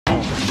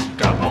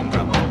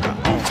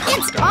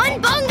It's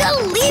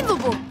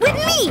UnBungalievable with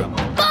me,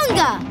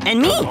 Bunga.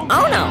 And me,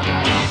 oh no.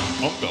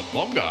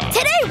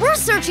 Today we're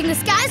searching the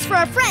skies for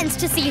our friends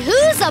to see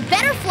who's a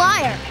better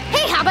flyer.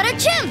 Hey, how about a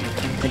chimp?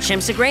 The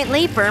chimp's a great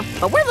leaper,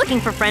 but we're looking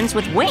for friends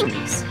with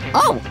wings.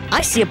 Oh,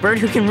 I see a bird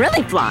who can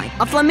really fly,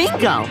 a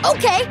flamingo.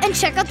 Okay, and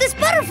check out this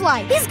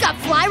butterfly. He's got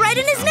fly right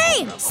in his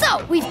name.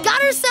 So, we've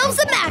got ourselves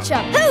a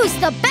matchup. Who's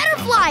the better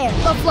flyer,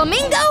 the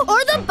flamingo or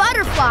the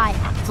butterfly?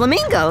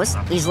 Flamingos,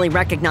 easily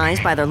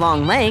recognized by their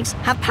long legs,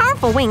 have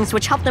powerful wings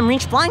which help them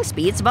reach flying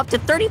speeds of up to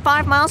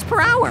 35 miles per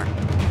hour.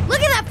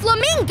 Look at that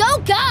flamingo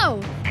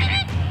go!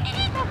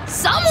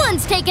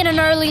 Someone's taking an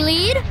early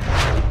lead.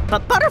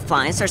 But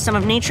butterflies are some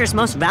of nature's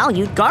most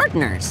valued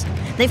gardeners.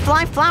 They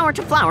fly flower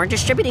to flower,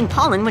 distributing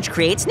pollen which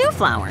creates new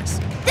flowers.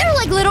 They're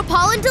like little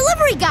pollen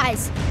delivery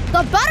guys.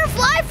 The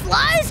butterfly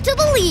flies to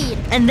the lead.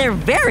 And they're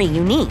very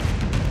unique.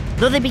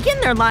 Though they begin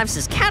their lives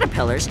as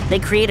caterpillars, they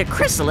create a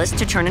chrysalis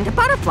to turn into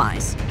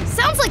butterflies.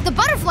 Sounds like the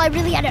butterfly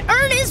really had to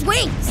earn his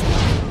wings.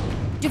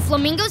 Do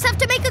flamingos have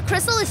to make a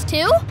chrysalis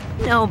too?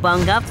 No,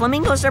 Bunga,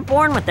 flamingos are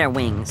born with their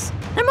wings.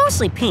 They're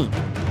mostly pink.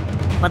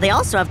 But they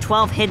also have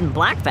 12 hidden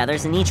black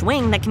feathers in each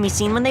wing that can be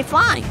seen when they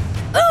fly.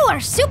 Ooh, our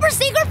super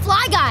secret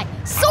fly guy,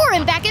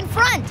 soaring back in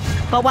front.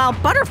 But while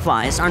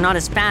butterflies are not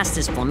as fast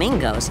as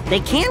flamingos, they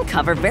can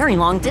cover very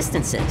long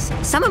distances.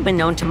 Some have been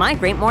known to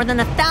migrate more than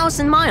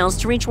 1,000 miles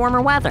to reach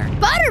warmer weather.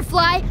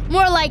 Butterfly?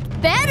 More like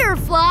better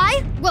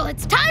fly? Well,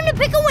 it's time to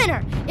pick a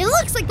winner. It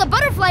looks like the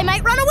butterfly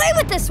might run away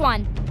with this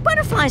one.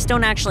 Butterflies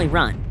don't actually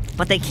run,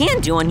 but they can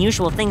do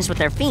unusual things with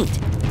their feet.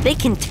 They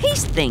can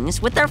taste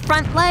things with their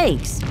front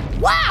legs.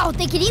 Wow,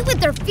 they can eat with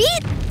their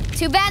feet?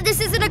 Too bad this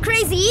isn't a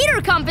crazy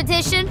eater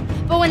competition.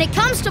 But when it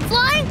comes to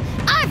flying,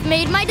 I've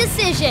made my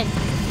decision.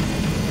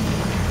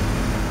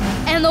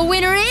 And the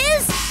winner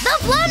is the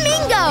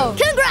flamingo!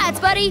 Congrats,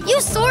 buddy! You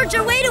soared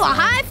your way to a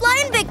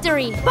high-flying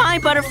victory. Bye,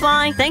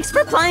 Butterfly. Thanks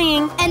for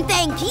playing. And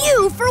thank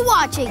you for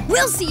watching.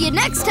 We'll see you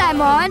next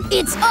time on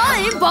It's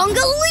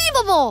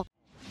UnBungalievable!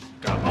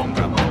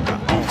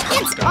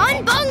 It's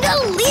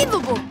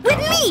UnBungalievable with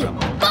me,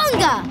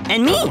 Bunga!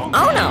 And me,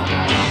 oh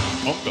no.